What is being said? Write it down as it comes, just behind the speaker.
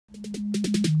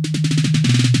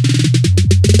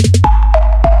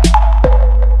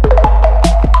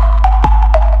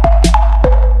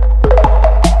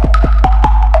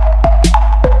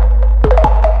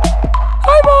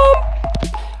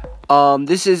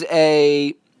This is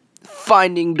a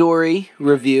Finding Dory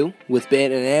review with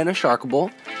Banana Sharkable.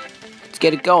 Let's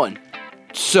get it going.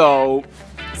 So,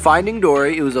 Finding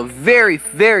Dory, it was a very,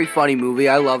 very funny movie.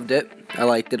 I loved it. I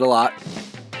liked it a lot.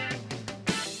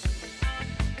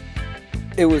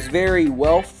 It was very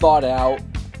well thought out.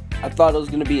 I thought it was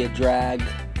going to be a drag.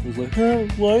 I was like, oh,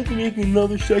 why is he making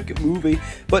another second movie?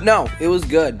 But no, it was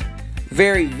good.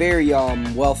 Very, very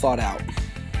well thought out.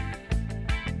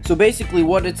 So basically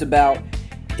what it's about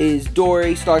is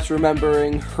Dory starts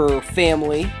remembering her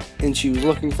family, and she was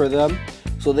looking for them.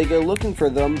 So they go looking for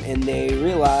them, and they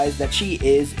realize that she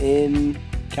is in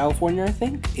California, I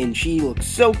think. And she looks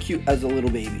so cute as a little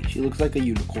baby. She looks like a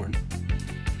unicorn.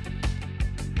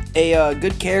 A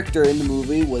good character in the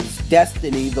movie was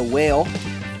Destiny the whale.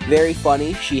 Very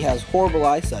funny. She has horrible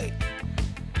eyesight.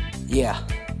 Yeah.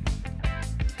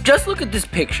 Just look at this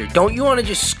picture. Don't you want to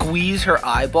just squeeze her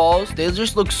eyeballs? They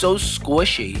just look so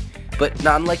squishy, but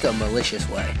not in like a malicious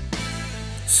way.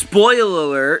 Spoiler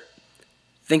alert.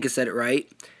 I think I said it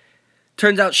right.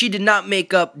 Turns out she did not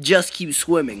make up Just Keep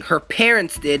Swimming. Her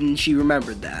parents did, and she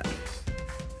remembered that.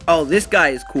 Oh, this guy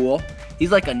is cool.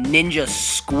 He's like a ninja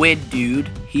squid dude.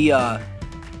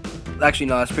 Actually,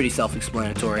 no, that's pretty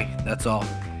self-explanatory. That's all.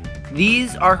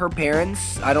 These are her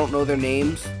parents. I don't know their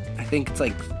names. I think it's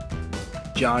like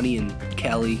Johnny and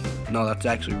Kelly. No, that's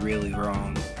actually really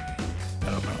wrong.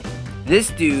 I don't know.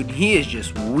 This dude, he is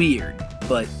just weird,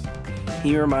 but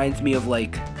he reminds me of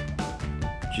like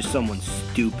just someone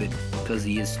stupid, because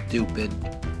he is stupid.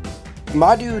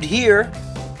 My dude here,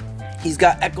 he's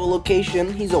got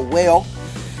echolocation. He's a whale,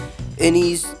 and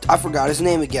I forgot his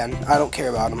name again. I don't care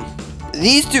about him.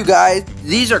 These two guys,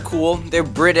 these are cool. They're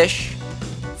British.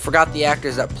 Forgot the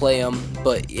actors that play them,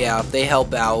 but yeah, they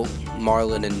help out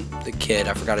Marlin and the kid,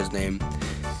 I forgot his name,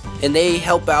 and they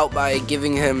help out by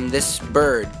giving him this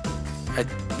bird.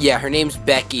 Yeah, her name's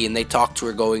Becky, and they talk to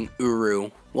her going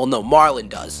Uru. Well, no, Marlin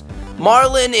does.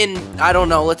 Marlin and, I don't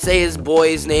know, let's say his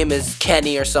boy's name is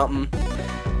Kenny or something.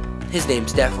 His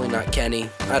name's definitely not Kenny.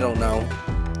 I don't know.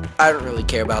 I don't really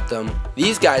care about them.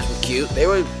 These guys were cute. They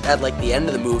were at like the end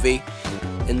of the movie,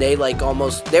 and they like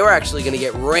they were actually gonna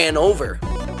get ran over,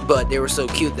 but they were so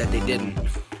cute that they didn't.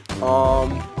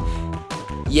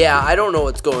 Yeah, I don't know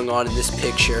what's going on in this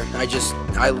picture. I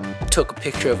took a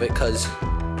picture of it because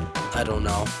I don't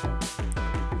know.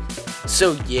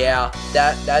 So yeah,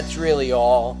 that's really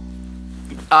all.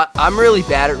 I'm really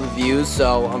bad at reviews,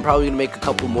 so I'm probably gonna make a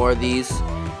couple more of these.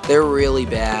 They're really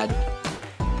bad.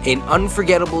 An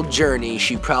unforgettable journey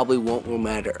she probably won't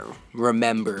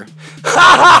remember.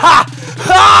 Ha ha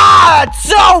ha! It's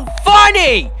so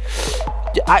funny!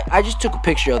 I just took a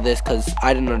picture of this because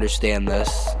I didn't understand this.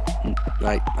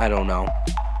 I don't know.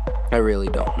 I really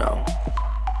don't know.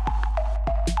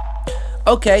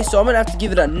 Okay, so I'm going to have to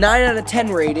give it a 9 out of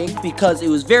 10 rating because it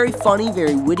was very funny,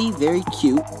 very witty, very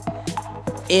cute.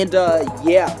 And,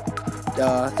 yeah.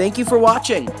 Thank you for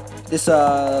watching this,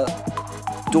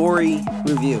 Dory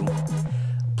review.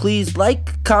 Please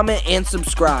like, comment, and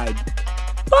subscribe.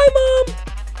 Bye, Mom!